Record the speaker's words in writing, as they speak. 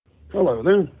Hello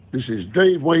there, this is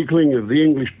Dave Wakeling of the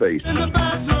English Beat. In the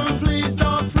bathroom, please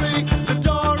don't freak. The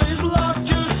door is locked,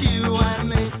 just you and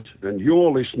me. And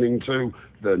you're listening to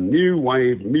the New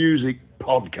Wave Music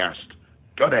Podcast.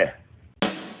 Go there.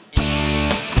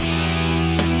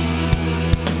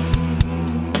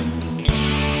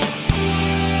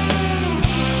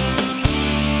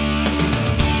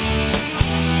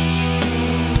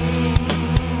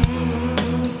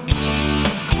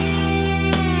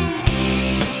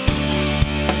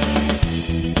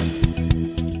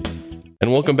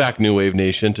 And welcome back, New Wave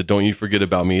Nation, to Don't You Forget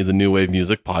About Me, the New Wave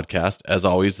Music Podcast. As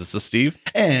always, this is Steve.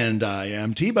 And I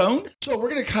am T-Bone. So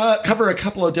we're going to cover a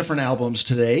couple of different albums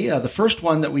today. The first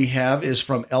one that we have is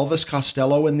from Elvis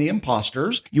Costello and the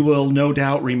Imposters. You will no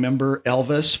doubt remember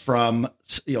Elvis from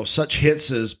such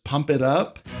hits as Pump It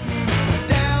Up.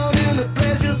 Down in the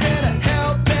pleasure center,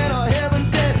 hell bent or heaven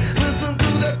sent. Listen to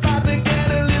the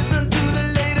propaganda, listen to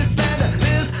the latest slander.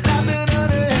 There's nothing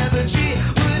under heaven she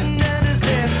wouldn't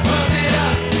understand. Pump it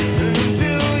up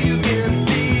until you can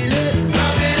feel it.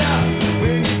 Pump it up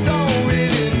when you don't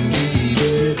really need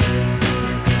it.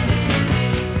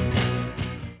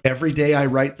 Every Day I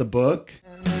Write the Book.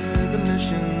 The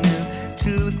mission,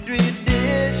 2 or 3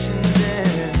 editions,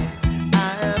 and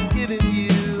I am giving you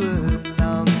a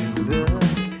long look.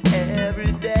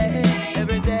 Every day,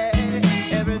 every day,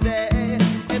 every day,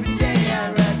 every day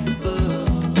I write the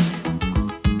book.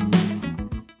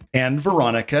 And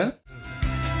Veronica.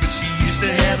 She used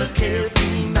to have a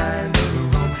carefree mind of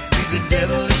her own, with the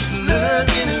devilish look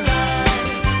in her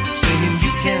eye, saying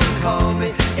you can call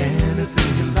me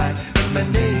anything you like, but my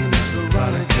name is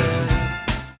Veronica.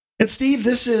 And Steve,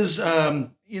 this is,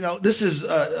 the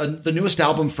newest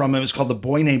album from him. It's called The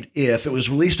Boy Named If. It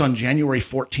was released on January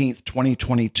 14th,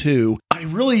 2022. I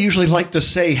really usually like to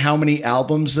say how many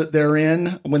albums that they're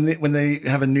in when they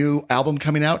have a new album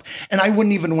coming out. And I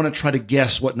wouldn't even want to try to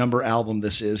guess what number album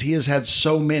this is. He has had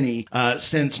so many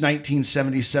since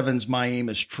 1977's My Aim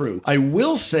Is True. I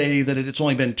will say that it's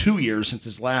only been 2 years since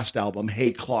his last album,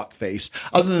 Hey Clockface.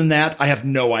 Other than that, I have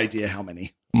no idea how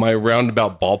many. My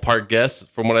roundabout ballpark guess,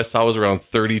 from what I saw, was around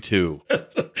 32.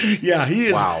 Yeah, he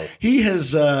is. Wow. He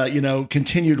has,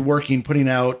 continued working, putting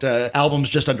out albums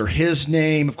just under his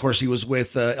name. Of course, he was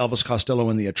with Elvis Costello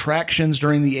and the Attractions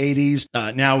during the 80s.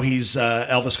 Now he's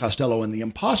Elvis Costello and the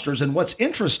Imposters. And what's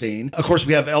interesting, of course,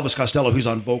 we have Elvis Costello, who's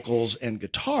on vocals and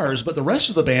guitars, but the rest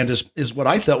of the band is what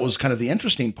I thought was kind of the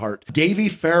interesting part. Davey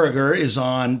Farragher is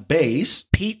on bass,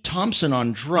 Pete Thompson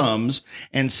on drums,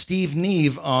 and Steve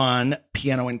Neve on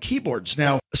piano and keyboards.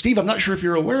 Now, Steve, I'm not sure if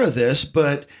you're aware of this,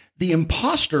 but the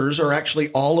Imposters are actually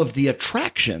all of the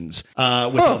Attractions with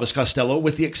Elvis Costello,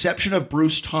 with the exception of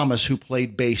Bruce Thomas, who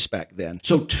played bass back then.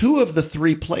 So 2 of the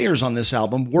 3 players on this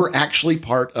album were actually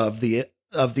part of the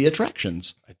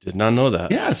Attractions. I did not know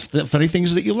that. Yeah, it's the funny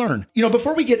things that you learn.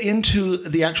 Before we get into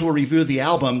the actual review of the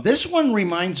album, this one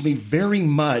reminds me very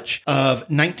much of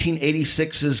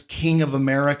 1986's King of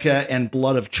America and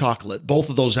Blood of Chocolate. Both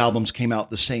of those albums came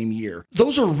out the same year.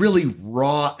 Those are really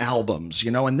raw albums,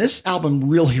 and this album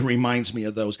really reminds me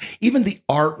of those. Even the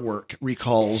artwork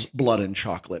recalls Blood and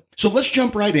Chocolate. So let's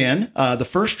jump right in. The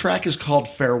first track is called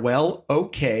Farewell,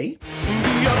 OK.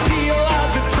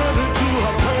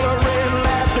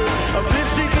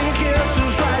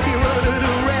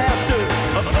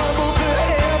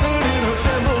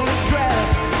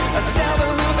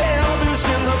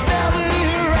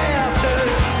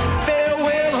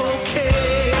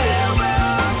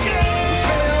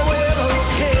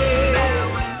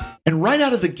 And right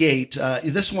out of the gate,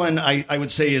 this one I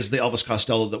would say is the Elvis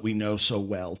Costello that we know so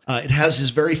well. It has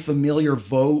his very familiar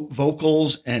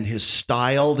vocals and his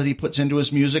style that he puts into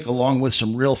his music, along with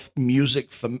some real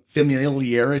music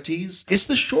familiarities. It's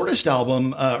the shortest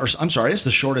album, it's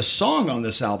the shortest song on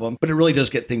this album, but it really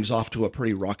does get things off to a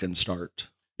pretty rockin' start.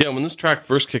 Yeah, when this track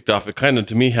first kicked off, it kind of,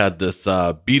 to me, had this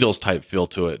Beatles type feel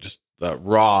to it, just that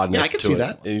rawness. Yeah, I can see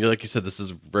that. And like you said, this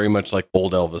is very much like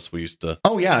old Elvis we used to.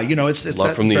 Oh yeah, it's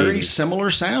that from the very 80s.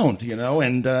 Similar sound,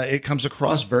 and it comes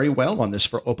across very well on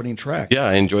this opening track. Yeah,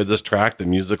 I enjoyed this track. The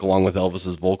music, along with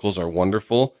Elvis's vocals, are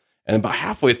wonderful. And about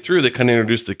halfway through, they kind of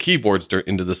introduced the keyboards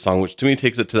into the song, which to me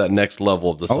takes it to that next level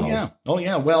of the song. Oh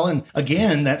yeah. Well, and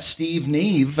again, that's Steve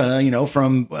Neve,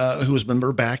 from who was a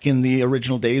member back in the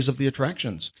original days of the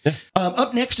Attractions. Yeah.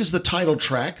 Up next is the title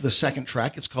track, the second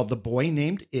track. It's called The Boy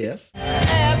Named If.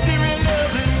 After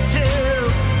another's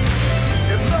tooth,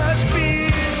 it must be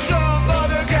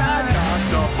somebody got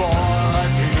knocked up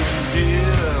on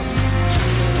if.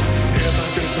 If I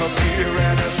disappear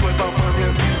and I slip up from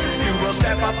your view, you will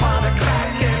step up on a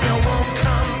crack and you won't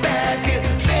come back and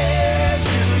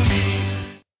imagine me.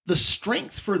 The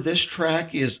strength for this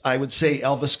track is, I would say,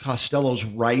 Elvis Costello's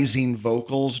rising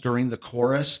vocals during the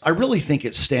chorus. I really think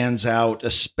it stands out,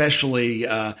 especially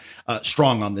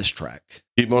strong on this track.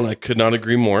 T-Bone, I could not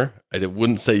agree more. I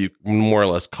wouldn't say you more or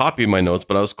less copied my notes,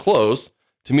 but I was close.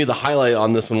 To me, the highlight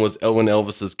on this one was when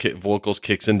Elvis's vocals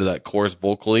kicks into that chorus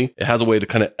vocally. It has a way to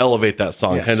kind of elevate that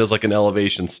song. Yes. Kind of does like an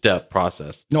elevation step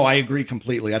process. No, I agree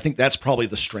completely. I think that's probably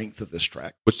the strength of this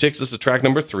track. Which takes us to track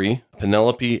number 3,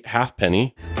 Penelope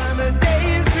Halfpenny. From the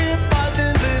days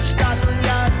reporting the Scotland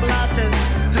Yard blotting,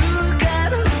 who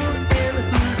got who and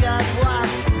who got what,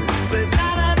 but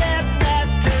none of that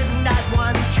mattered, not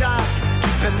one jot. To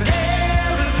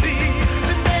Penelope,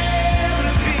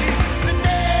 Penelope,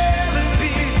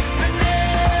 Penelope,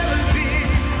 Penelope,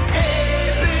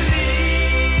 Halfpenny.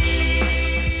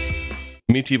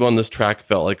 Me, T-Bone, this track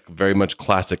felt like very much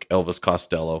classic Elvis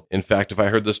Costello. In fact, if I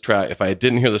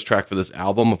didn't hear this track for this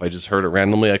album, if I just heard it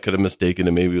randomly, I could have mistaken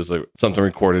it. Maybe it was like something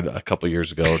recorded a couple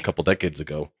years ago, or a couple decades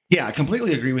ago. Yeah, I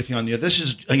completely agree with you on you. This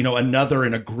is, another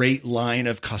in a great line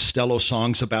of Costello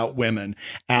songs about women.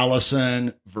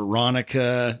 Allison,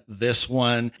 Veronica, this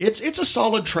one. It's a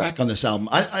solid track on this album.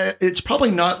 It's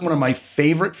probably not one of my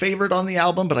favorite on the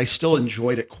album, but I still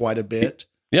enjoyed it quite a bit.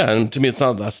 Yeah, and to me, it's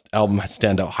not the album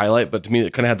standout highlight, but to me,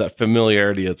 it kind of had that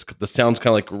familiarity. The sound's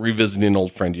kind of like revisiting an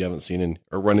old friend you haven't seen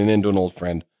or running into an old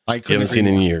friend you haven't seen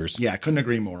in years. Yeah, I couldn't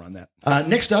agree more on that.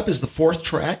 Next up is the 4th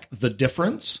track, The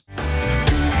Difference.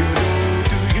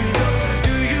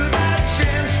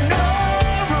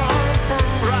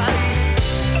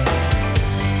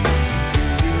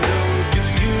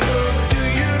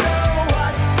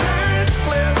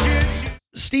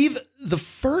 Steve, the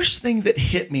first thing that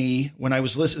hit me when I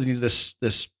was listening to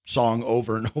this song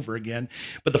over and over again,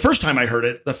 but the first time I heard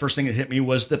it, the first thing that hit me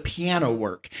was the piano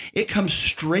work. It comes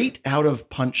straight out of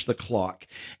Punch the Clock.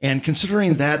 And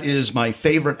considering that is my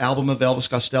favorite album of Elvis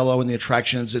Costello and the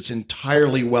Attractions, it's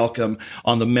entirely welcome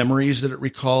on the memories that it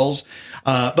recalls.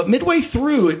 But midway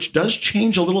through, it does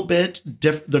change a little bit,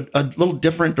 a little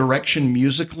different direction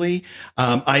musically.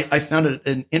 I found it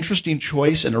an interesting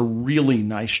choice and a really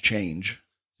nice change.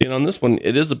 And on this one,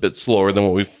 it is a bit slower than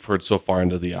what we've heard so far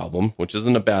into the album, which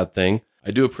isn't a bad thing.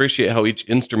 I do appreciate how each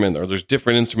instrument, or there's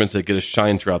different instruments that get a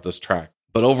shine throughout this track.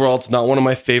 But overall, it's not one of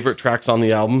my favorite tracks on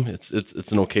the album. It's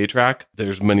an okay track.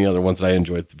 There's many other ones that I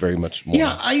enjoyed very much more.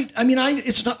 Yeah, I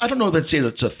don't know that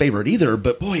it's a favorite either,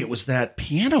 but boy, it was that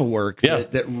piano work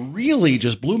that really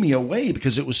just blew me away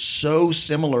because it was so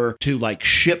similar to like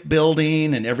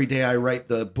Shipbuilding and Every Day I Write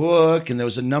the Book, and there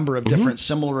was a number of different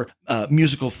similar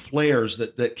musical flares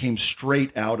that came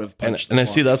straight out of Punch the Clock. And I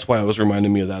see that's why it was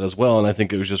reminding me of that as well. And I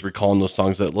think it was just recalling those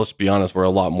songs that, let's be honest, were a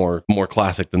lot more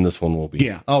classic than this one will be.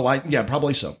 Yeah.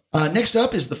 Probably so. Next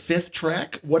up is the 5th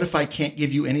track, What If I Can't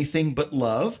Give You Anything But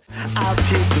Love? I'll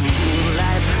take the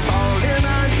moonlight all in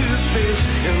on your face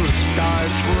and the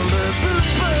stars will above.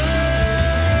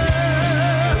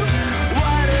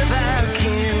 What if I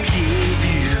can't give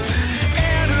you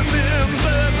anything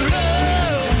but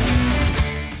love?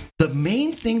 The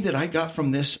main thing that I got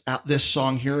from this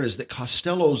song here is that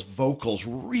Costello's vocals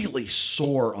really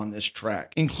soar on this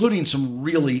track, including some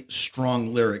really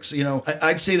strong lyrics.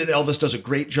 I'd say that Elvis does a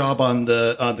great job on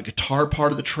the guitar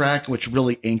part of the track, which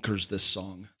really anchors this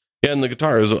song. Yeah, and the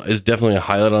guitar is definitely a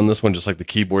highlight on this one, just like the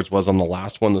keyboards was on the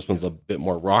last one. This one's a bit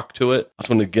more rock to it. This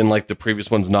one, again, like the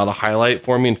previous one's not a highlight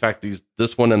for me. In fact,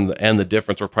 this one and the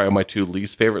Difference were probably my 2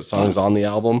 least favorite songs on the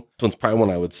album. This one's probably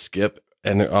one I would skip.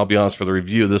 And I'll be honest, for the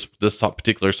review, this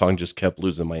particular song just kept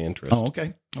losing my interest. Oh,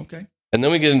 okay. And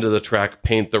then we get into the track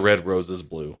Paint the Red Roses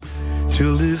Blue.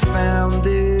 Till he found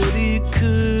that he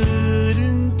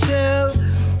couldn't tell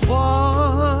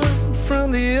one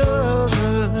from the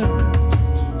other.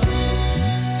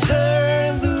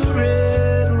 Turn the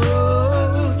red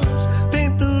rose,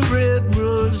 paint the red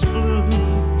rose blue.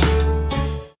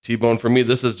 T-Bone, for me,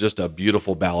 this is just a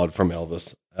beautiful ballad from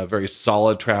Elvis. A very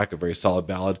solid track, a very solid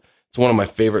ballad. It's one of my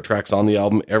favorite tracks on the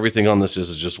album. Everything on this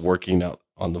is just working out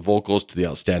on the vocals to the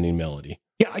outstanding melody.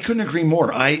 Yeah, I couldn't agree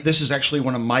more. This is actually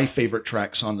one of my favorite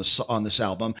tracks on this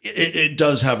album. It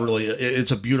does have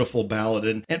it's a beautiful ballad.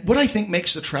 And what I think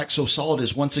makes the track so solid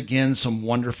is, once again, some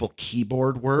wonderful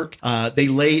keyboard work. They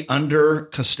lay under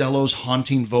Costello's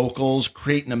haunting vocals,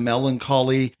 creating a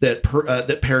melancholy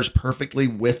that pairs perfectly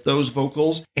with those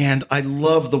vocals. And I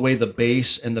love the way the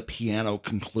bass and the piano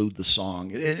conclude the song.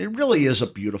 It really is a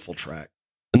beautiful track.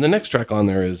 And the next track on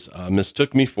there is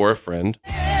Mistook Me for a Friend.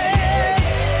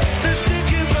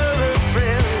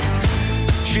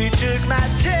 She took my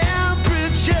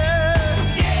temperature.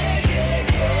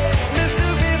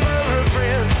 Mistook me for her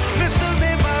friend. Mistook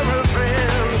me for her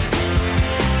friend.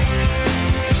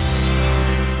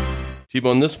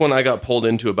 T-Bone, this one I got pulled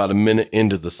into about a minute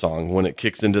into the song when it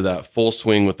kicks into that full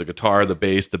swing with the guitar, the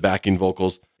bass, the backing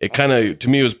vocals. It kind of, to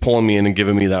me, was pulling me in and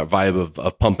giving me that vibe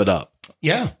of pump it up.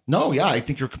 Yeah, no, yeah, I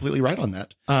think you're completely right on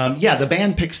that. Yeah, the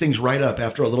band picks things right up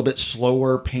after a little bit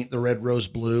slower Paint the Red Rose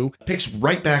Blue. Picks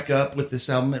right back up with this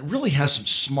album. It really has some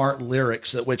smart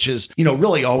lyrics, which is,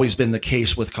 really always been the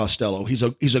case with Costello. He's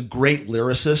a great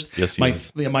lyricist. Yes, he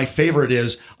is. My favorite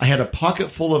is, I had a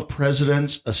pocket full of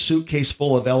presidents, a suitcase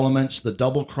full of elements, the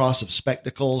double cross of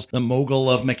spectacles, the mogul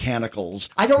of mechanicals.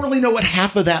 I don't really know what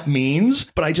half of that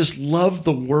means, but I just love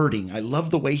the wording. I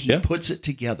love the way he puts it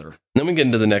together. Then we get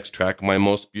into the next track, My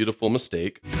Most Beautiful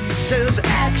Mistake. Says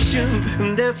action,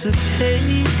 and that's a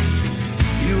take.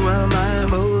 You are my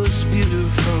most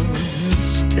beautiful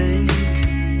mistake.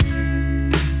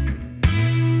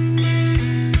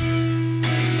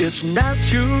 It's not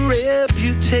your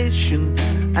reputation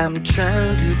I'm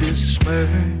trying to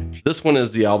besmirch. This one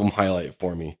is the album highlight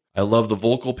for me. I love the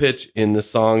vocal pitch in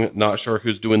this song. Not sure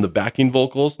who's doing the backing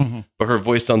vocals, but her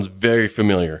voice sounds very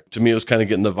familiar. To me, it was kind of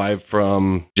getting the vibe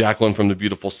from Jacqueline from the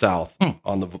Beautiful South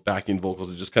on the backing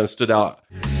vocals. It just kind of stood out.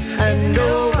 I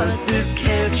know what the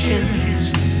catch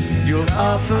is. You'll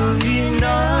offer me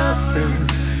nothing.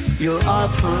 You'll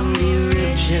offer me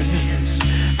riches.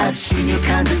 I've seen your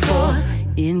kind before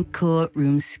in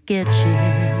courtroom sketches.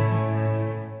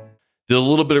 Did a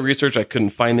little bit of research. I couldn't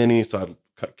find any, so I'm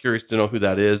curious to know who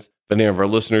that is. If any of our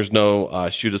listeners know,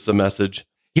 shoot us a message.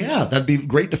 Yeah, that'd be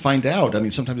great to find out. I mean,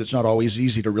 sometimes it's not always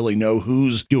easy to really know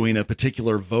who's doing a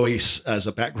particular voice as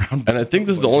a background. And I think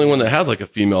this is the only one that has like a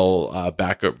female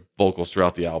backup vocals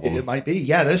throughout the album. It might be.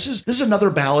 Yeah, this is another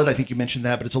ballad. I think you mentioned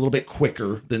that, but it's a little bit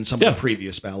quicker than some of the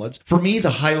previous ballads. For me, the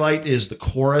highlight is the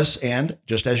chorus and,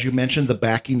 just as you mentioned, the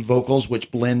backing vocals,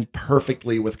 which blend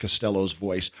perfectly with Costello's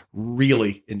voice.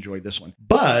 Really enjoyed this one.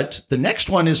 But the next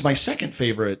one is my second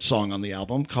favorite song on the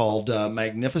album, called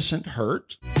Magnificent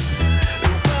Hurt.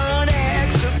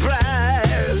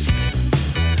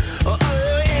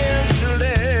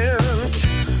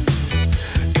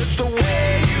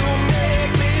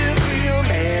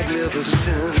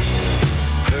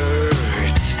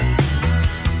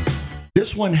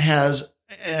 This one has,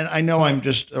 and I know I'm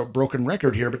just a broken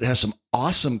record here, but it has some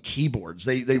awesome keyboards.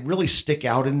 They really stick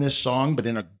out in this song, but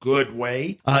in a good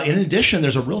way. In addition,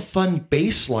 there's a real fun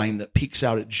bass line that peaks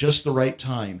out at just the right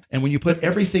time. And when you put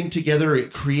everything together,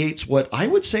 it creates what I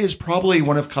would say is probably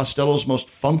one of Costello's most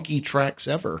funky tracks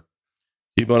ever.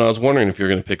 T-Bone, I was wondering if you're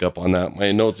going to pick up on that.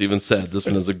 My notes even said this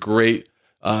one is a great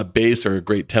bass or a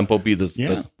great tempo beat that's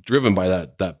driven by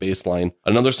that bass line.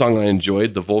 Another song I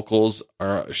enjoyed, the vocals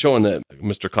are showing that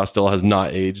Mr. Costello has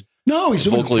not aged. No, he's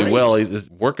doing vocally great. well.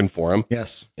 He's working for him.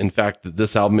 Yes. In fact,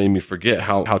 this album made me forget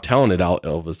how talented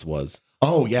Elvis was.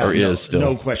 Oh yeah, or is still.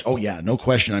 No question. Oh yeah, no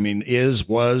question. I mean, yes,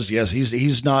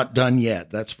 he's not done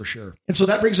yet. That's for sure. And so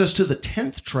that brings us to the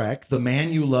 10th track, The Man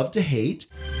You Love to Hate.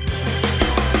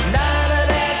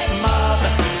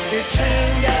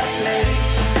 Turned out late.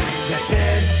 They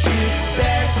said you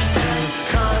better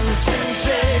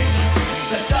concentrate.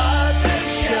 So start the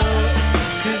show,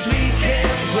 'cause we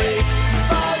can't wait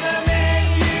for the man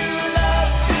you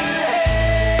love to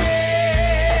hate.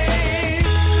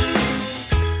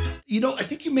 I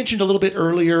think you mentioned a little bit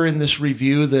earlier in this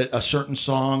review that a certain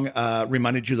song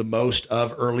reminded you the most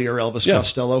of earlier Elvis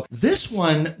Costello. This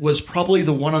one was probably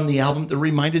the one on the album that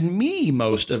reminded me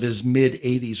most of his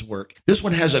mid-'80s work. This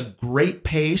one has a great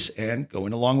pace, and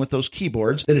going along with those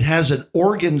keyboards, that it has an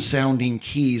organ-sounding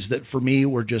keys that for me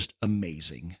were just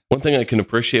amazing. One thing I can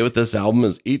appreciate with this album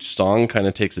is each song kind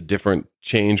of takes a different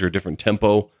change or different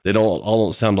tempo. They all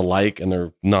don't sound alike, and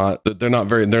they're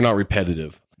not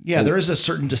repetitive. Yeah, there is a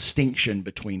certain distinction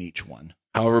between each one.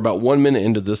 However, about 1 minute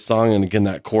into this song, and again,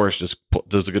 that chorus just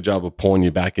does a good job of pulling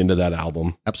you back into that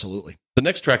album. Absolutely. The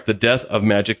next track, The Death of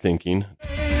Magic Thinking.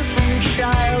 From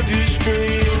childish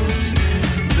dreams,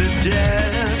 the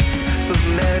death of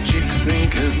magic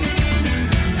thinking,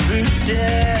 the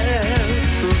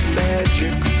death of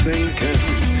magic thinking.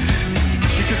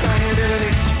 She took my hand in an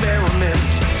experiment,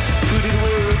 put it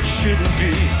where it shouldn't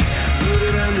be, put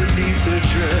it underneath her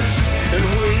dress, and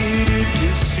waited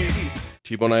to see.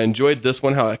 T-Bone, I enjoyed this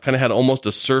one, how it kind of had almost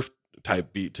a surf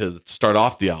type beat to start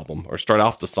off the album or start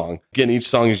off the song. Again, each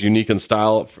song is unique in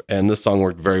style, and this song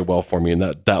worked very well for me, and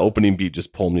that opening beat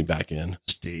just pulled me back in.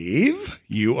 Steve,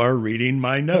 you are reading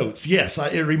my notes. Yes,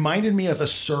 it reminded me of a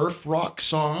surf rock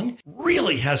song.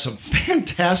 Really has some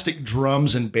fantastic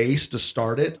drums and bass to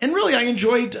start it. And really, I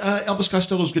enjoyed Elvis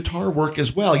Costello's guitar work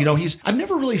as well. You know, I've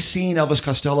never really seen Elvis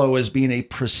Costello as being a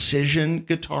precision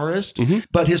guitarist,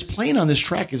 but his playing on this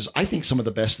track is, I think, some of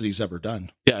the best that he's ever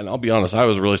done. Yeah, and I'll be honest, I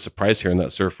was really surprised hearing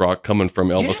that surf rock coming from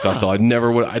Elvis Costello.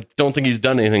 I don't think he's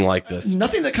done anything like this.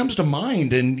 Nothing that comes to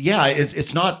mind. And yeah,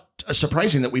 it's not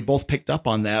surprising that we both picked up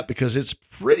on that because it's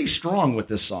pretty strong with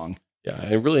this song. Yeah,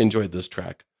 I really enjoyed this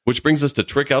track. Which brings us to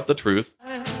Trick Out the Truth.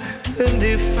 And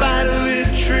they finally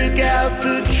trick out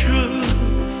the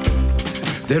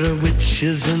truth. There are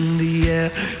witches in the air,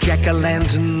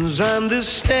 jack-o'-lanterns on the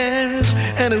stairs,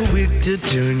 and a wig to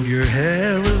turn your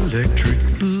hair electric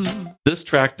blue. This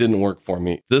track didn't work for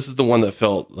me. This is the one that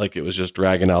felt like it was just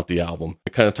dragging out the album.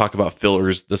 I kind of talk about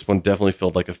fillers. This one definitely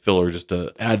felt like a filler just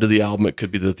to add to the album. It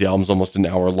could be that the album's almost an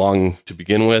hour long to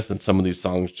begin with, and some of these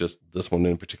songs, just this one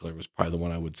in particular, was probably the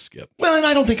one I would skip. Well, and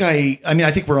I don't think I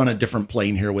think we're on a different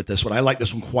plane here with this one. I like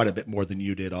this one quite a bit more than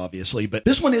you did, obviously, but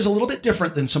this one is a little bit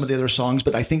different than some of the other songs,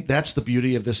 but I think that's the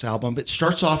beauty of this album. It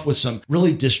starts off with some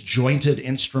really disjointed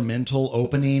instrumental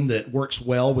opening that works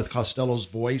well with Costello's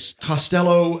voice.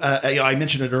 Costello, I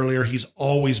mentioned it earlier, he's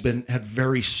always had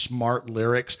very smart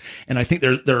lyrics, and I think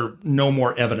they're no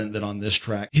more evident than on this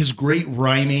track. His great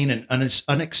rhyming and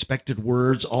unexpected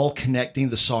words all connecting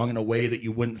the song in a way that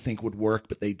you wouldn't think would work,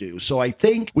 but they do. So I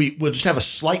think we'll just have a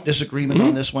slight disagreement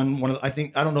on this one. I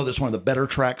don't know that's one of the better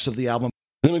tracks of the album.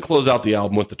 Then we close out the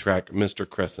album with the track Mr.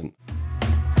 Crescent.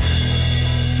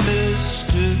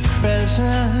 Mr.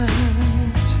 Crescent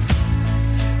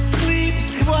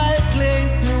sleeps quietly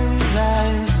and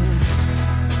rises,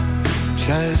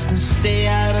 tries to stay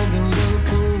out of the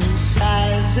local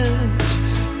sizes.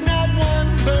 Not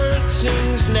one bird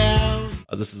sings now.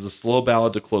 This is a slow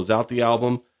ballad to close out the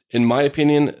album. In my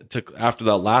opinion, after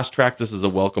that last track, this is a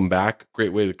welcome back.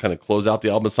 Great way to kind of close out the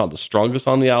album. It's not the strongest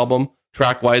on the album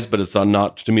track-wise, but it's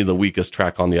not, to me, the weakest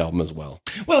track on the album as well.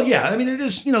 Well, yeah, I mean, it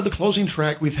is, the closing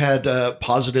track. We've had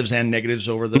positives and negatives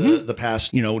over the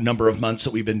past, number of months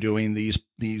that we've been doing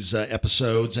these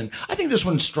episodes. And I think this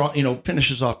one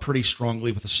finishes off pretty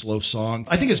strongly with a slow song.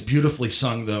 I think it's beautifully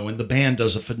sung, though, and the band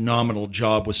does a phenomenal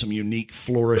job with some unique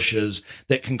flourishes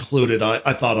that concluded, I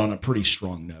thought, on a pretty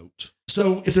strong note.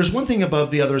 So if there's one thing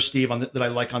above the others, Steve, that I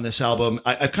like on this album,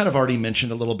 I've kind of already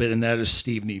mentioned a little bit, and that is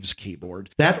Steve Neve's keyboard.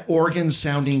 That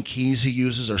organ-sounding keys he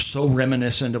uses are so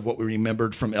reminiscent of what we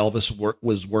remembered from Elvis'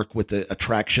 work with the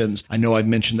Attractions. I know I've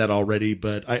mentioned that already,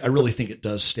 but I really think it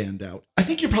does stand out. I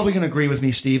think you're probably going to agree with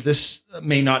me, Steve. This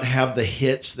may not have the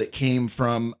hits that came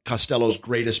from Costello's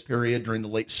greatest period during the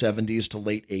late 70s to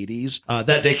late 80s.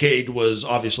 That decade was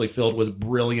obviously filled with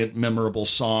brilliant, memorable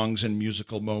songs and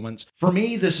musical moments. For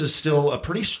me, this is still a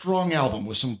pretty strong album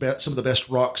with some of the best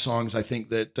rock songs I think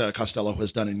that Costello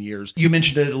has done in years. You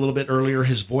mentioned it a little bit earlier.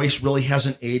 His voice really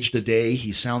hasn't aged a day.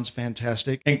 He sounds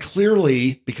fantastic. And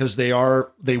clearly, because they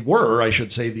were, I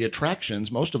should say, the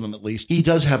Attractions, most of them at least, he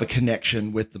does have a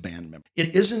connection with the band member.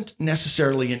 It isn't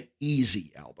necessarily an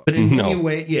easy album, but in many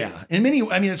ways, yeah. In many,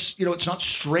 I mean, it's not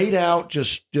straight out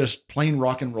just plain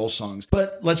rock and roll songs.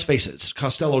 But let's face it,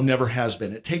 Costello never has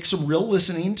been. It takes some real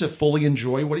listening to fully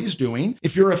enjoy what he's doing.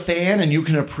 If you're a fan and you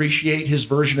can appreciate his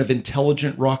version of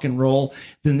intelligent rock and roll,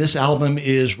 then this album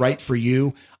is right for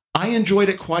you. I enjoyed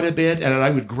it quite a bit, and I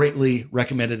would greatly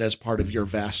recommend it as part of your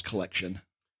vast collection.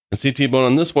 And CT-Bone,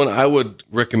 on this one, I would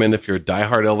recommend, if you're a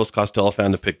diehard Elvis Costello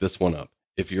fan, to pick this one up.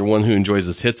 If you're one who enjoys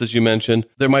his hits, as you mentioned,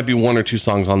 there might be one or two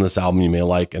songs on this album you may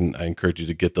like, and I encourage you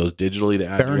to get those digitally to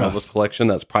add to your Elvis collection.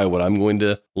 That's probably what I'm going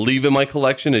to leave in my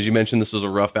collection. As you mentioned, this was a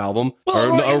rough album,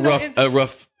 a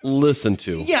rough listen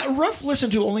to. Yeah, rough listen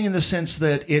to only in the sense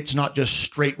that it's not just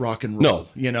straight rock and roll.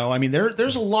 No. I mean,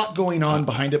 there's a lot going on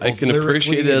behind it. I can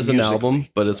appreciate it as an album,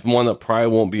 but it's one that probably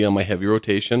won't be on my heavy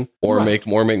rotation or make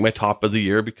my top of the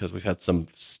year, because we've had some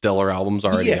stellar albums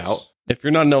already out. If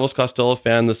you're not an Elvis Costello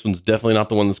fan, this one's definitely not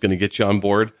the one that's going to get you on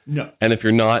board. No. And if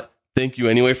you're not, thank you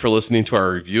anyway for listening to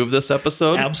our review of this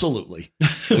episode. Absolutely.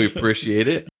 We appreciate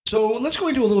it. So let's go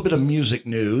into a little bit of music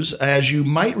news. As you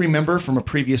might remember from a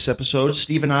previous episode,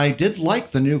 Steve and I did like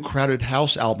the new Crowded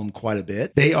House album quite a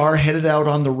bit. They are headed out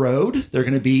on the road. They're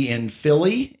going to be in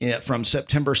Philly from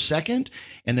September 2nd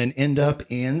and then end up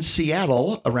in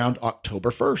Seattle around October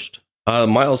 1st.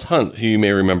 Miles Hunt, who you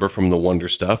may remember from the Wonder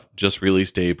Stuff, just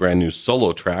released a brand new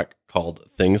solo track called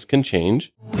Things Can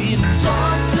Change. We've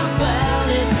talked about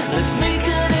it. Let's make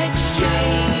an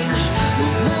exchange.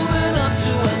 We're moving up to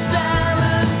our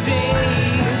salad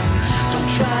days.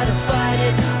 Don't try to fight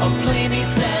it or play me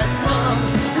sad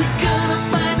songs. We're gonna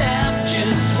find out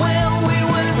just where we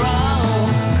were.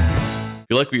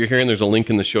 like what you're hearing, there's a link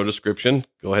in the show description.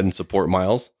 Go ahead and support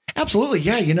Miles. Absolutely.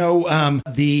 Yeah.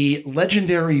 The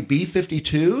legendary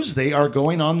B-52s, they are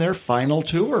going on their final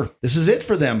tour. This is it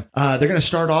for them. They're going to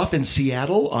start off in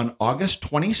Seattle on August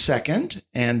 22nd,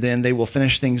 and then they will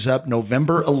finish things up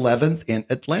November 11th in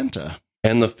Atlanta.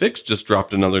 And The Fix just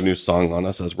dropped another new song on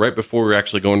us as right before we're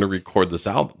actually going to record this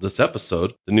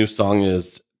episode. The new song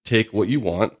is Take What You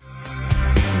Want.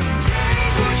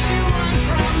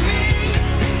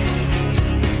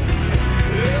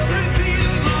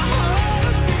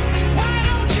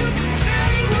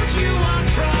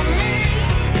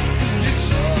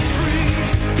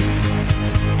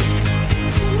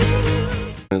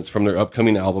 And it's from their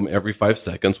upcoming album, Every 5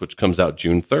 Seconds, which comes out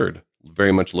June 3rd.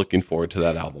 Very much looking forward to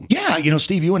that album. Yeah,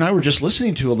 Steve, you and I were just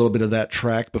listening to a little bit of that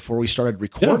track before we started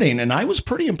recording, and I was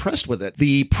pretty impressed with it.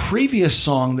 The previous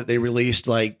song that they released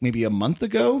like maybe a month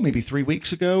ago, maybe 3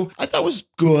 weeks ago, I thought was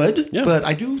good, but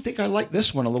I do think I like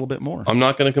this one a little bit more. I'm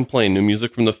not going to complain. New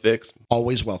music from The Fix.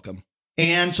 Always welcome.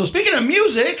 And so speaking of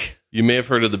music... You may have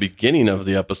heard at the beginning of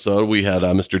the episode, we had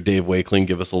Mr. Dave Wakeling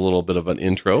give us a little bit of an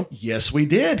intro. Yes, we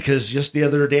did, because just the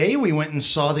other day, we went and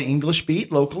saw the English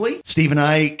Beat locally. Steve and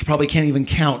I probably can't even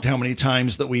count how many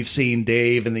times that we've seen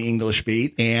Dave in the English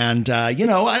Beat. And,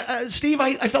 Steve,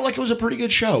 I felt like it was a pretty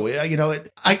good show.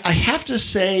 I have to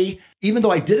say, even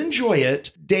though I did enjoy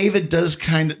it, David does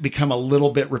kind of become a little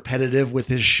bit repetitive with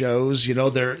his shows. I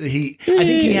think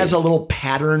he has a little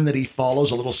pattern that he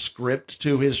follows, a little script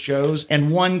to his shows,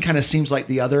 and one kind of seems like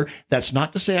the other. That's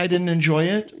not to say I didn't enjoy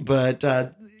it, but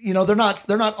they're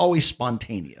not always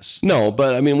spontaneous. No,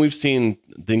 but I mean, we've seen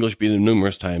the English Beat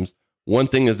numerous times. One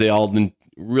thing is they all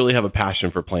really have a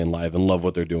passion for playing live and love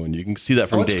what they're doing. You can see that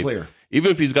from Dave. Clear. Even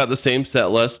if he's got the same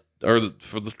set list for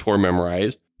the tour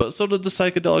memorized, but so did the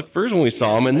psychedelic version when we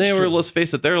saw them, and they were, let's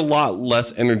face it, they're a lot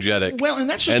less energetic. Well, and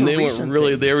that's just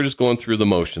they were just going through the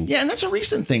motions. Yeah, and that's a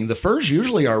recent thing. The Furs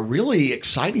usually are really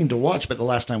exciting to watch, but the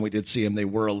last time we did see them, they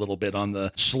were a little bit on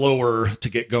the slower to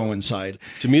get going side.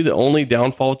 To me, the only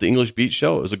downfall with the English Beat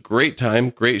show, it was a great time,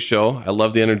 great show. I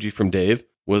love the energy from Dave.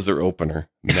 Was their opener,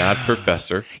 Mad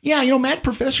Professor. Yeah, Mad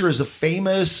Professor is a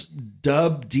famous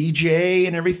dub DJ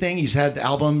and everything. He's had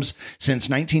albums since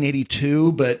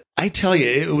 1982, but I tell you,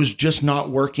 it was just not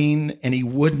working, and he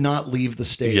would not leave the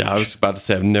stage. Yeah, I was about to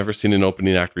say, I've never seen an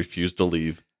opening act refuse to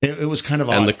leave. It was kind of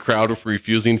odd. And the crowd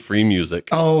refusing free music.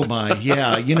 Oh my,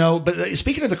 yeah. But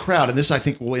speaking of the crowd, and this I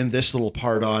think we'll end this little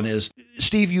part on is,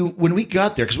 Steve, when we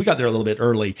got there, because we got there a little bit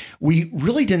early, we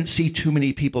really didn't see too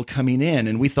many people coming in,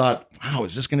 and we thought, wow,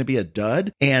 is this going to be a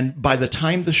dud? And by the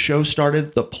time the show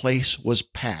started, the place was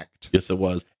packed. Yes, it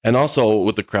was. And also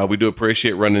with the crowd, we do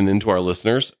appreciate running into our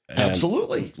listeners.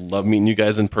 Absolutely. Love meeting you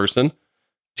guys in person.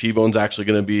 T-Bone's actually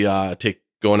going to be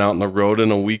going out on the road in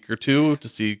a week or two to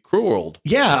see Crew World.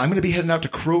 Yeah, I'm going to be heading out to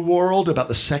Crew World about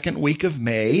the second week of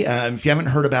May. If you haven't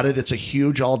heard about it, it's a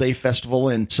huge all-day festival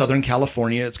in Southern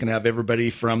California. It's going to have everybody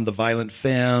from the Violent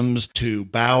Femmes to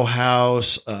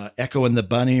Bauhaus, Echo and the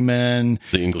Bunnymen.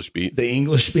 The English Beat. The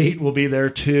English Beat will be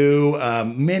there too.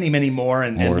 Many, many more.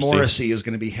 And Morrissey is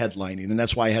going to be headlining. And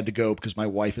that's why I had to go, because my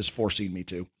wife is forcing me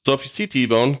to. So if you see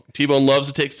T-Bone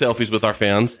loves to take selfies with our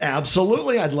fans.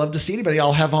 Absolutely. I'd love to see anybody.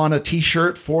 I'll have on a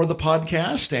t-shirt for the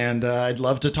podcast, and I'd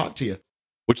love to talk to you.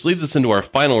 Which leads us into our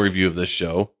final review of this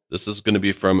show. This is going to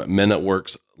be from Men at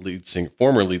Work's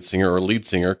former lead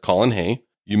singer, Colin Hay.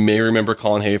 You may remember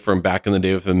Colin Hay from back in the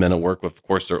day with the Men at Work, with, of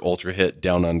course, their ultra hit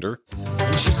Down Under.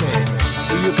 And she said,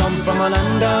 do you come from a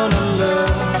land down under?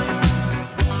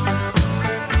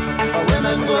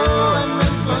 Women go and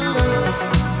men wonder.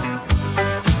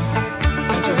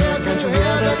 Can't you hear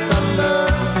that thunder?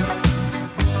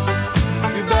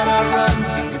 You better run,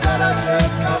 you better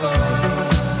take cover.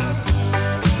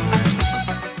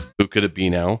 Who could it be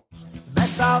now?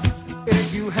 Best out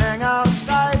if you hang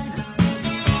outside.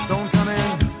 Don't come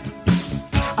in,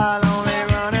 I'll only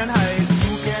run and hide.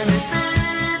 Who can it be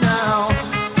now?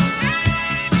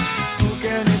 Who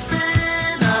can it be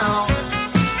now?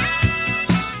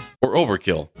 Or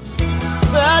Overkill.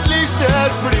 At least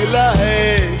there's pretty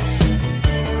lights.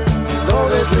 Though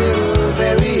there's little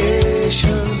variation,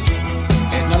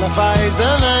 it nullifies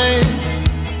the night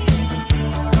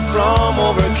from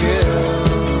overkill.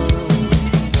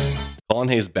 Colin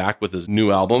Hay's back with his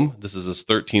new album. This is his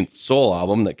 13th solo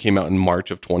album that came out in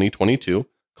March of 2022,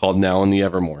 called Now in the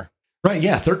Evermore. Right,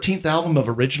 yeah, 13th album of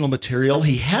original material.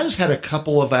 He has had a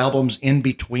couple of albums in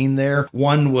between there.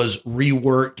 One was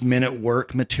reworked Men at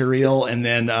Work material, and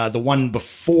then the one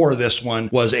before this one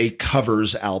was a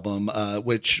covers album,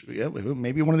 which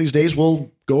maybe one of these days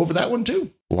we'll go over that one too.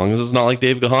 As long as it's not like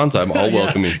Dave Gahan's, I'm all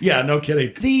welcoming. Yeah, no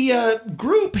kidding. The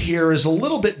group here is a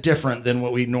little bit different than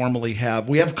what we normally have.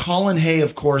 We have Colin Hay,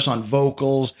 of course, on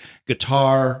vocals,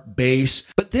 guitar,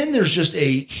 bass, but then there's just a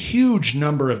huge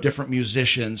number of different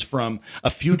musicians, from a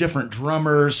few different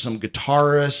drummers, some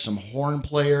guitarists, some horn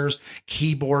players,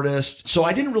 keyboardists. So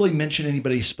I didn't really mention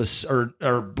anybody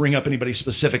or bring up anybody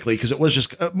specifically, because it was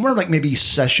just more like maybe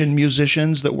session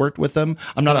musicians that worked with them.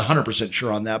 I'm not 100%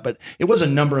 sure on that, but it was a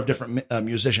number of different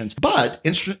musicians. But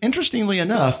interestingly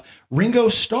enough, Ringo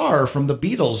Starr from the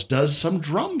Beatles does some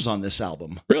drums on this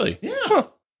album. Really? Yeah. Huh.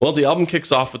 Well, the album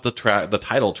kicks off with the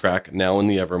title track, Now in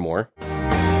the Evermore.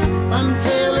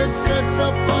 Until it sets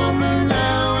up on the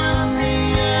now and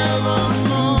the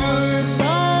evermore.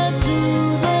 Goodbye to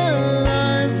the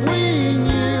life we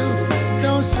knew.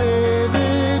 Don't save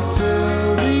it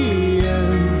till the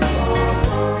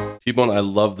end. T-Bone, I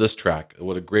love this track.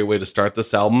 What a great way to start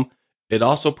this album. It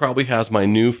also probably has my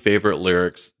new favorite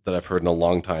lyrics that I've heard in a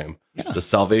long time. Yeah. The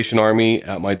Salvation Army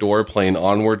at my door playing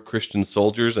Onward Christian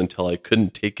Soldiers until I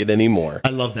couldn't take it anymore. I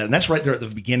love that. And that's right there at the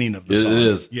beginning of the song. It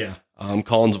is. Yeah.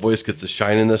 Colin's voice gets to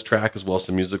shine in this track, as well as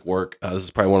some music work. This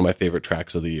is probably one of my favorite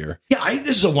tracks of the year. Yeah,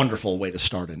 this is a wonderful way to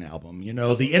start an album. You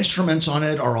know, the instruments on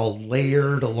it are all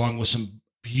layered along with some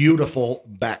beautiful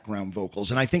background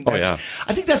vocals. And I think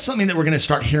that's something that we're going to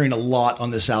start hearing a lot on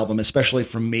this album, especially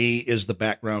from me, is the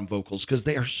background vocals, because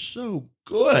they are so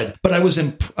good. But I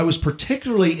was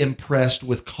particularly impressed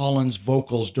with Colin's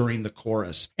vocals during the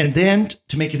chorus. And then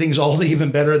to make things all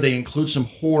even better, they include some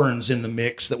horns in the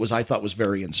mix I thought was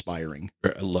very inspiring.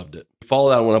 I loved it. Follow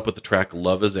that one up with the track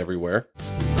Love Is Everywhere.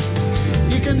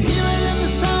 You can hear it in the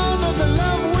sound of the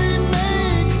love we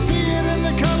make. See it in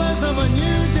the colors of a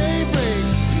new daybreak.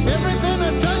 Everything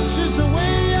I touch is the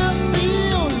way I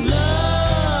feel.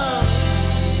 Love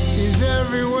is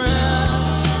everywhere.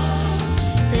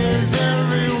 Is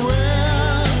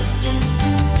everywhere.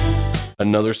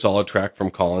 Another solid track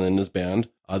from Colin and his band.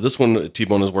 This one,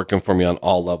 T-Bone is working for me on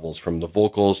all levels, from the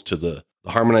vocals to the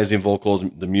harmonizing vocals,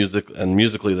 the music, and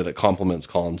musically that it complements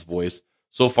Colin's voice.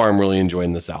 So far, I'm really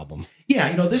enjoying this album.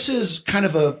 Yeah, this is kind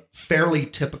of a fairly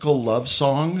typical love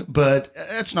song, but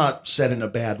it's not said in a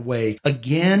bad way.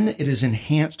 Again, it is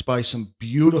enhanced by some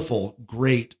beautiful,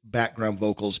 great background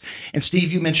vocals. And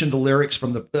Steve, you mentioned the lyrics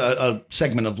from the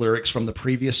segment of lyrics from the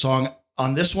previous song.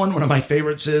 On this one of my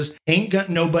favorites is, "Ain't got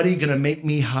nobody gonna make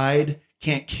me hide.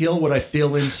 Can't kill what I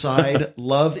feel inside.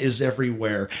 Love is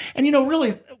everywhere." And, really,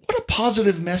 what a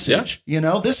positive message.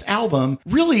 Yeah. This album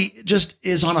really just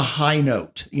is on a high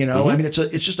note. I mean, it's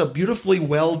just a beautifully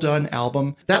well done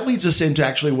album. That leads us into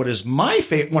actually what is my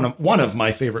one of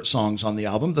my favorite songs on the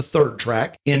album, the third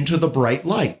track, Into the Bright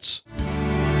Lights.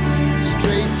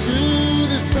 Straight to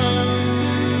the sunrise.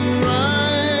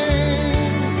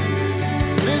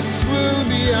 This will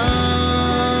be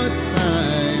our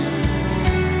time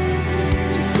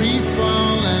to free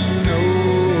fall and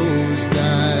nosedive.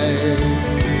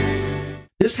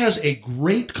 This has a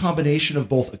great combination of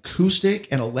both acoustic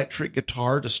and electric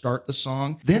guitar to start the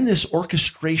song. Then this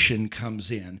orchestration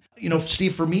comes in.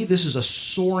 Steve, for me, this is a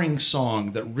soaring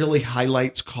song that really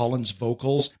highlights Colin's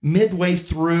vocals. Midway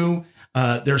through,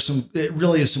 it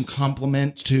really is some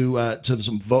compliment to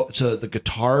the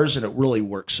guitars, and it really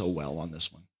works so well on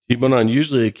this one. T-Bone, I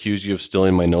usually accuse you of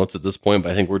stealing my notes at this point,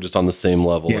 but I think we're just on the same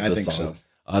level with this song. So.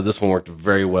 This one worked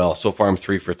very well. So far, I'm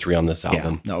 3 for 3 on this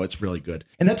album. Yeah, no, it's really good.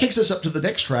 And that takes us up to the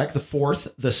next track, the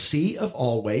fourth, The Sea of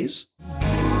Always. But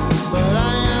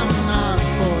I am not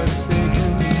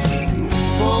forsaken.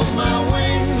 Fold my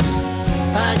wings,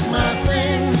 pack my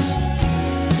things,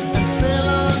 and sail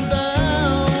on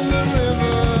down the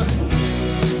river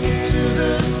to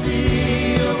the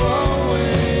sea of always.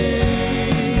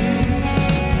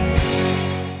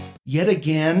 Yet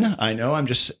again, I know I'm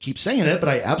just keep saying it, but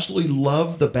I absolutely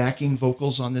love the backing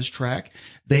vocals on this track.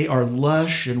 They are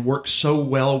lush and work so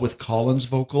well with Colin's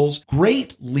vocals.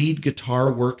 Great lead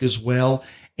guitar work as well.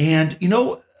 And,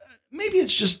 maybe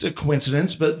it's just a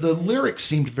coincidence, but the lyrics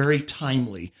seemed very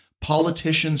timely.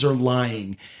 Politicians are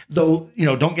lying. Though,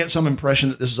 don't get some impression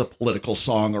that this is a political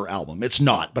song or album. It's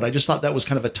not, but I just thought that was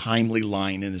kind of a timely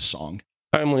line in his song.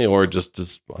 Timely, or just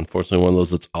unfortunately one of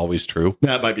those that's always true.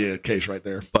 That might be a case right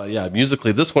there. But yeah,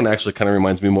 musically, this one actually kind of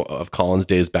reminds me more of Colin's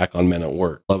days back on Men at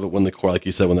Work. Love it when like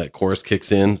you said, when that chorus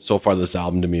kicks in. So far, this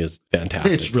album to me is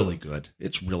fantastic. It's really good.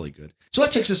 It's really good. So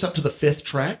that takes us up to the fifth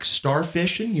track,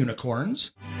 Starfish and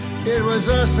Unicorns. It was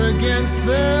us against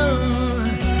them,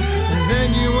 and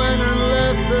then you went and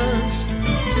left us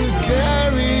to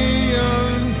carry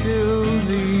on till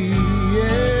the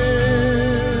end.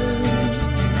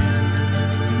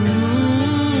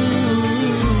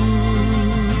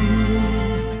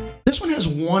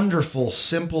 wonderful,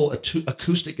 simple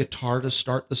acoustic guitar to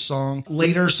start the song.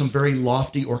 Later, some very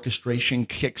lofty orchestration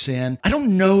kicks in. I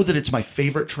don't know that it's my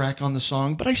favorite track on the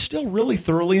song, but I still really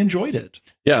thoroughly enjoyed it.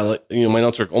 Yeah, like, my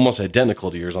notes are almost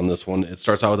identical to yours on this one. It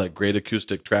starts out with that great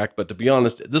acoustic track, but to be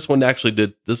honest, this one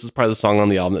actually this is probably the song on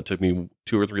the album that took me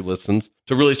 2 or 3 listens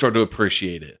to really start to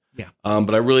appreciate it. Yeah.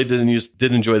 But I really did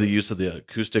enjoy the use of the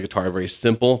acoustic guitar, very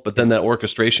simple, but then that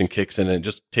orchestration kicks in and it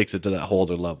just takes it to that whole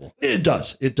other level. It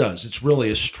does. It's really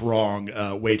a strong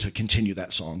way to continue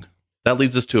that song. That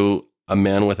leads us to A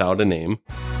Man Without a Name.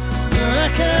 But I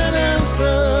can't answer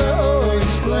or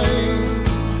explain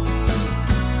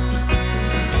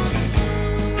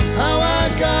how I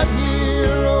got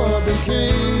here or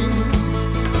became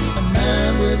a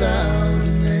man without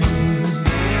a name.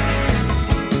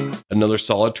 Another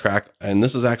solid track, and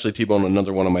this is actually T-Bone,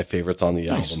 another one of my favorites on the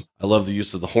album. I love the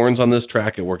use of the horns on this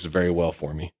track. It works very well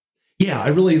for me. Yeah, I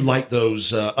really like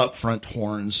those upfront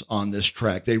horns on this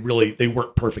track. They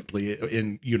work perfectly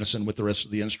in unison with the rest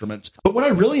of the instruments. But what I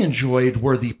really enjoyed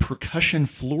were the percussion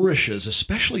flourishes,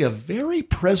 especially a very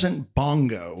present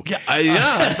bongo. Yeah,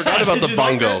 I forgot about the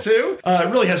bongo. Like that too? It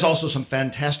really has also some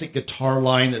fantastic guitar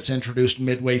line that's introduced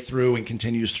midway through and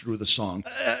continues through the song.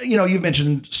 You've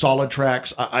mentioned solid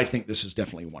tracks. I think this is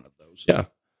definitely one of those. Yeah.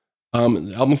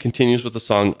 The album continues with the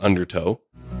song Undertow.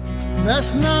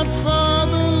 That's not for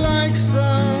the likes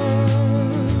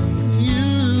of you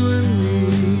and me.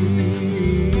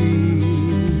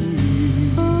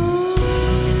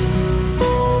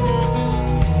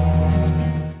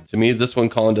 To me, this one,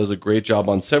 Colin does a great job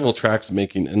on several tracks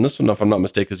making, and this one, if I'm not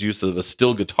mistaken, is use of a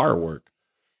steel guitar work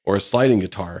or a sliding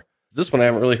guitar. This one, I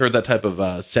haven't really heard that type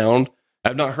of sound.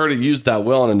 I've not heard it used that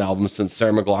well on an album since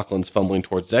Sarah McLachlan's Fumbling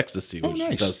Towards Ecstasy, which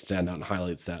nice. does stand out and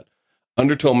highlights that.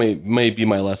 Undertow may be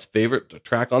my less favorite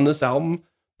track on this album,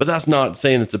 but that's not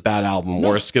saying it's a bad album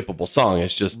or a skippable song.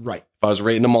 It's just, right. If I was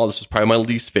rating them all, this was probably my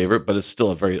least favorite, but it's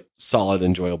still a very solid,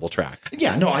 enjoyable track.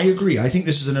 Yeah, no, I agree. I think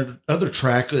this is another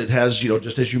track that has,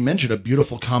 just as you mentioned, a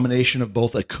beautiful combination of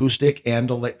both acoustic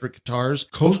and electric guitars.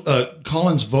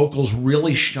 Colin's vocals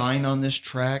really shine on this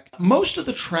track. Most of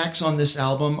the tracks on this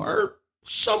album are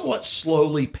somewhat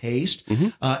slowly paced,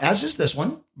 as is this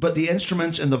one, but the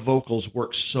instruments and the vocals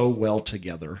work so well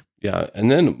together. Yeah,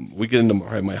 and then we get into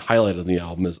my highlight of the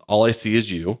album is All I See Is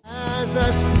You. As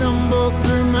I stumble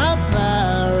through my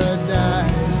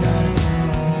paradise, I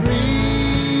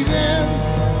breathe in,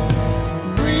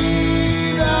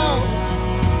 breathe out,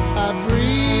 I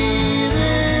breathe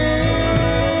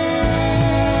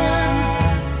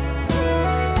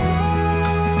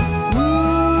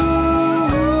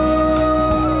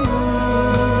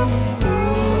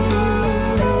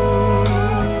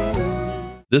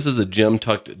This is a gem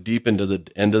tucked deep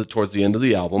into towards the end of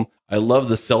the album. I love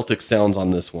the Celtic sounds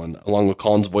on this one, along with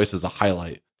Colin's voice as a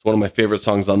highlight. It's one of my favorite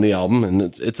songs on the album, and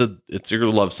it's your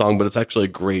love song, but it's actually a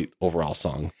great overall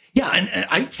song. Yeah, and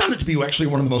I found it to be actually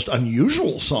one of the most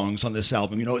unusual songs on this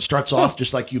album. It starts off,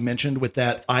 just like you mentioned, with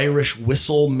that Irish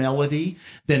whistle melody,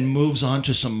 then moves on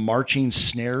to some marching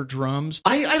snare drums.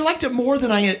 I liked it more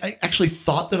than I actually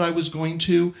thought that I was going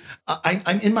to.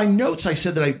 I'm in my notes, I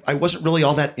said that I wasn't really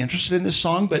all that interested in this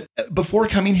song, but before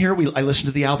coming here, I listened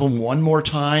to the album one more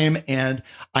time, and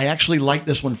I actually liked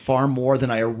this one far more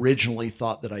than I originally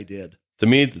thought that I did. To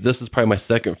me, this is probably my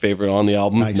second favorite on the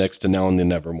album, Nice. next to Now and Then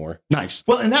Nevermore. Nice.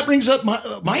 Well, and that brings up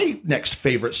my next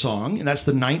favorite song, and that's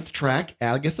the 9th track,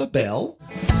 Agatha Bell.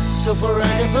 So for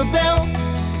Agatha Bell,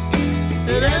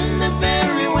 it ended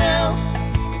very well,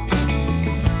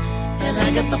 and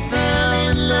Agatha fell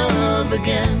in love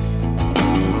again.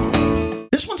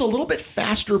 This one's a little bit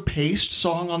faster paced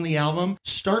song on the album.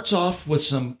 Starts off with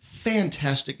some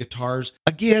fantastic guitars.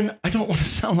 Again, I don't want to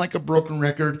sound like a broken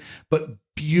record, but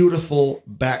beautiful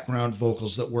background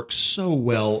vocals that work so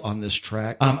well on this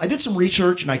track. I did some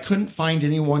research and I couldn't find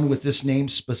anyone with this name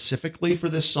specifically for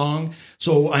this song.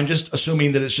 So I'm just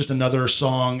assuming that it's just another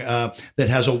song that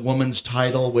has a woman's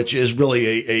title, which is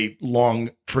really a long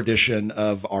tradition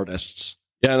of artists.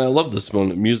 Yeah, and I love this one.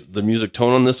 The music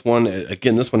tone on this one,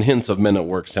 again, this one hints of Men at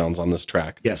Work sounds on this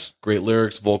track. Yes. Great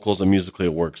lyrics, vocals, and musically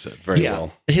it works it very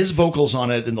well. His vocals on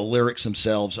it and the lyrics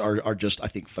themselves are just, I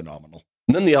think, phenomenal.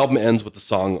 And then the album ends with the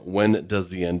song When Does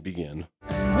the End Begin?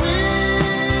 We're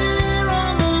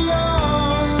on the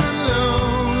long and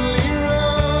lonely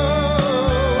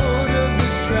road of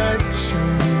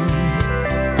distraction.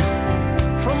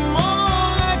 From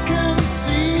all I can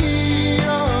see,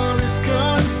 all is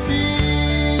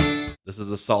concealed. This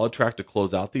is a solid track to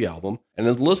close out the album. And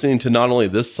in listening to not only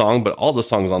this song, but all the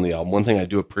songs on the album, one thing I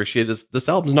do appreciate is this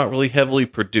album's not really heavily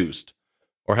produced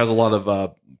or has a lot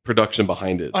of production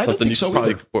behind it. I don't think you so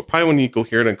probably when you go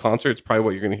hear it in concert, it's probably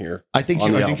what you're going to hear. I think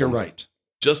you're right.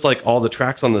 Just like all the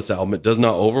tracks on this album, it does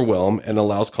not overwhelm and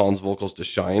allows Colin's vocals to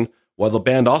shine, while the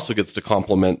band also gets to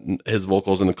complement his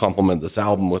vocals and to complement this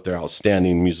album with their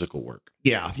outstanding musical work.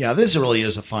 Yeah, this really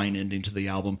is a fine ending to the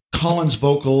album. Colin's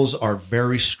vocals are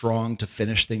very strong to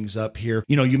finish things up here.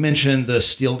 You know, you mentioned the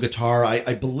steel guitar.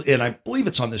 I believe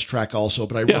it's on this track also,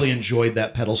 but I really enjoyed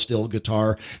that pedal steel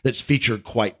guitar that's featured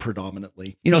quite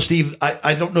predominantly. You know, Steve,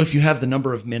 I don't know if you have the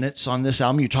number of minutes on this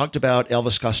album. You talked about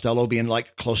Elvis Costello being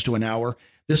like close to an hour.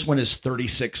 This one is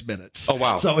 36 minutes. Oh,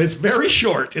 wow. So it's very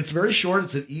short.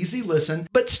 It's an easy listen.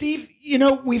 But Steve, you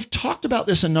know, we've talked about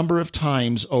this a number of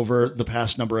times over the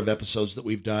past number of episodes that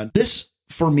we've done. This,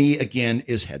 for me, again,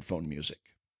 is headphone music.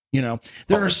 You know,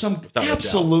 there are some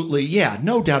absolutely,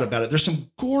 no doubt about it. There's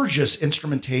some gorgeous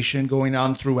instrumentation going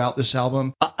on throughout this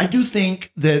album. I do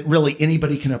think that really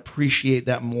anybody can appreciate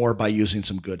that more by using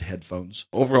some good headphones.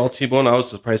 Overall, T-Bone, I was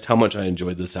surprised how much I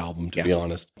enjoyed this album, to be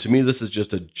honest. To me, this is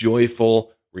just a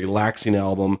joyful, relaxing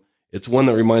album. It's one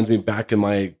that reminds me back in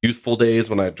my youthful days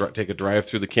when I take a drive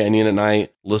through the canyon at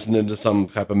night, listening to some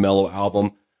type of mellow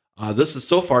album. This is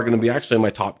so far going to be actually in my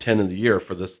top 10 of the year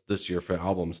for this year for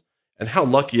albums. And how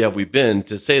lucky have we been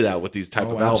to say that with these type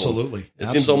of albums? Absolutely. It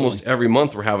seems almost every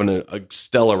month we're having a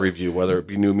stellar review, whether it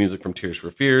be new music from Tears for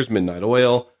Fears, Midnight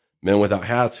Oil, Men Without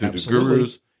Hats, Hoodoo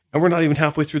Gurus. And we're not even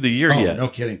halfway through the year yet. No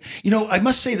kidding. You know, I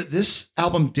must say that this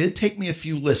album did take me a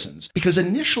few listens because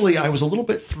initially I was a little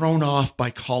bit thrown off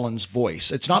by Colin's voice.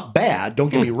 It's not bad, don't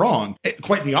get me wrong.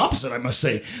 Quite the opposite, I must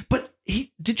say. But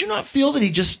did you not feel that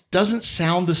he just doesn't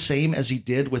sound the same as he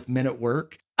did with Men at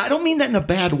Work? I don't mean that in a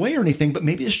bad way or anything, but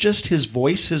maybe it's just his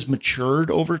voice has matured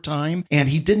over time and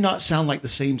he did not sound like the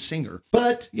same singer.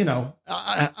 But, you know,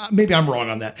 maybe I'm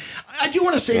wrong on that. I do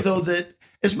want to say, though, that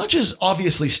as much as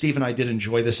obviously Steve and I did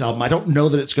enjoy this album, I don't know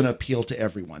that it's going to appeal to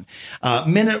everyone.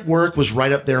 Men at Work was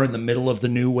right up there in the middle of the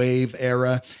new wave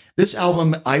era. This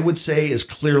album, I would say, is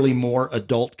clearly more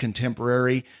adult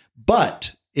contemporary,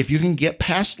 but if you can get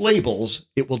past labels,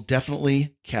 it will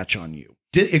definitely catch on you.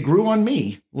 It grew on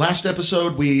me. Last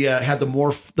episode, we had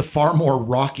the far more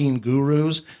rocking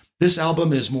Gurus. This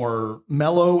album is more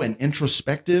mellow and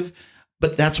introspective,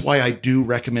 but that's why I do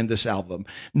recommend this album.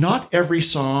 Not every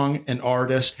song and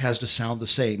artist has to sound the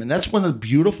same. And that's one of the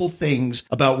beautiful things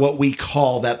about what we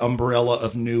call that umbrella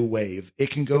of new wave.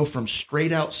 It can go from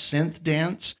straight out synth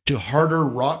dance to harder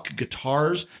rock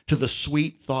guitars to the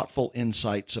sweet, thoughtful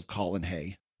insights of Colin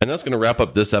Hay. And that's going to wrap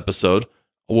up this episode.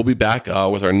 We'll be back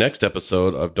with our next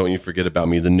episode of Don't You Forget About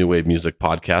Me, the New Wave Music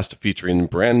Podcast, featuring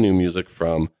brand new music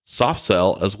from Soft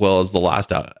Cell, as well as the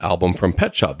last album from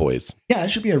Pet Shop Boys. Yeah, it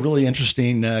should be a really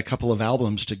interesting couple of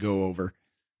albums to go over.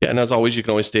 Yeah, and as always, you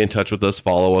can always stay in touch with us,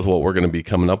 follow with what we're going to be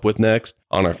coming up with next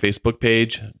on our Facebook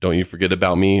page, Don't You Forget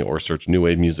About Me, or search New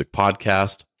Wave Music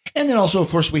Podcast. And then also, of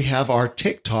course, we have our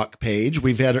TikTok page.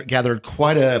 We've gathered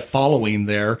quite a following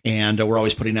there, and we're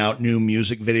always putting out new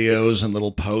music videos and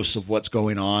little posts of what's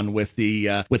going on with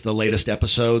the latest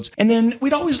episodes. And then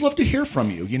we'd always love to hear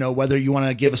from you. You know, whether you want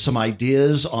to give us some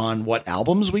ideas on what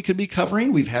albums we could be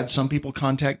covering. We've had some people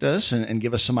contact us and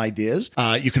give us some ideas.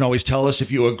 You can always tell us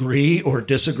if you agree or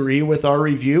disagree with our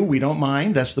review. We don't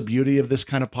mind. That's the beauty of this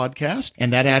kind of podcast.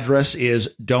 And that address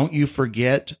is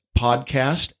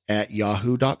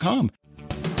don'tyoufforgetpodcast@yahoo.com.